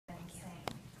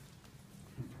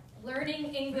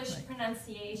Learning English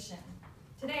pronunciation.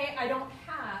 Today I don't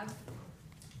have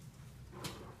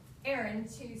Aaron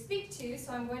to speak to,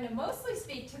 so I'm going to mostly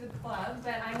speak to the club,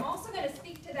 but I'm also going to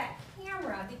speak to that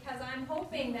camera because I'm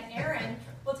hoping that Aaron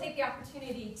will take the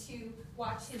opportunity to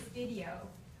watch his video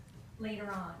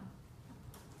later on.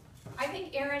 I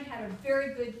think Aaron had a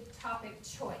very good topic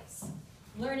choice.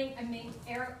 Learning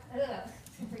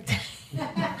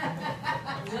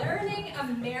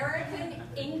American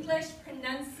English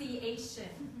pronunciation.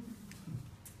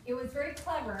 It was very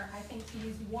clever, I think, to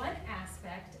use one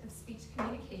aspect of speech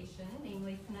communication,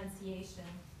 namely pronunciation,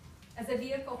 as a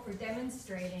vehicle for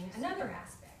demonstrating another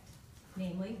aspect,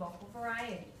 namely vocal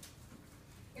variety.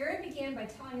 Aaron began by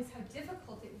telling us how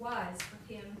difficult it was for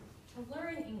him to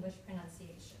learn English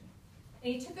pronunciation.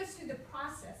 And he took us through the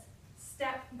process,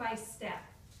 step by step,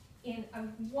 in a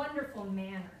wonderful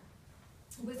manner,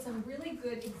 with some really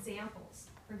good examples.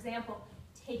 For example,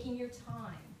 taking your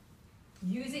time,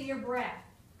 using your breath,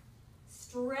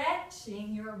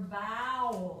 stretching your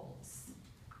vowels.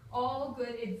 All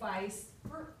good advice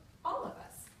for all of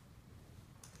us.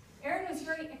 Aaron was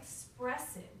very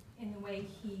expressive in the way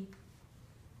he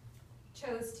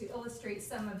chose to illustrate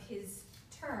some of his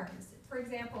terms. For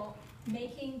example,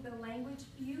 making the language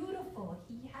beautiful.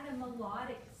 He had a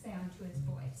melodic sound to his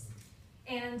voice.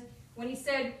 And when he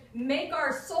said, "Make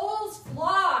our souls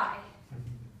fly,"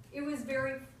 it was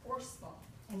very forceful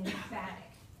and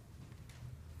emphatic.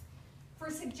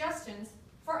 For suggestions,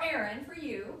 for Aaron, for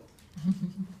you,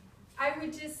 I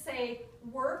would just say,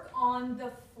 work on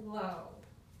the flow.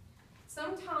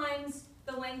 Sometimes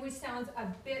the language sounds a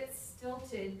bit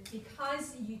stilted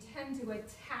because you tend to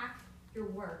attack your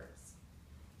words.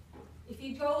 If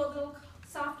you go a little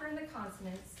softer in the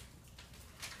consonants,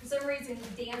 for some reason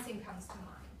dancing comes to mind.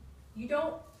 You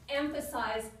don't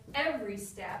emphasize every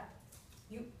step,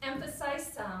 you emphasize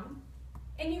some,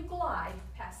 and you glide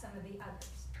past some of the others.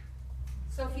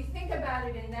 So if you think about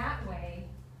it in that way,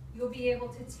 you'll be able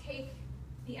to take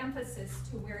the emphasis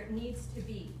to where it needs to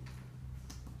be.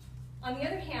 On the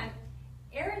other hand,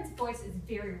 Aaron's voice is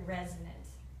very resonant,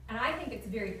 and I think it's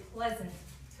very pleasant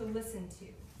to listen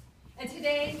to. And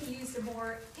today he used a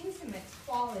more intimate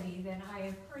quality than I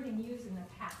have heard him use in the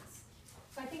past.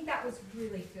 So I think that was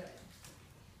really good.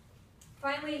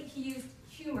 Finally, he used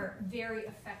humor very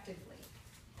effectively,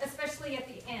 especially at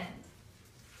the end.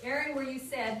 Aaron, where you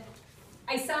said,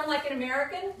 "I sound like an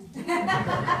American?"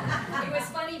 It was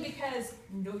funny because,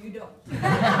 no, you don't. But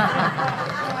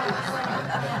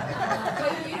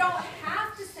you don't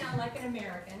have to sound like an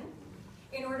American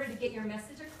in order to get your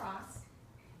message across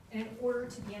and in order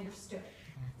to be understood,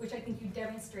 which I think you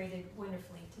demonstrated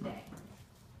wonderfully today.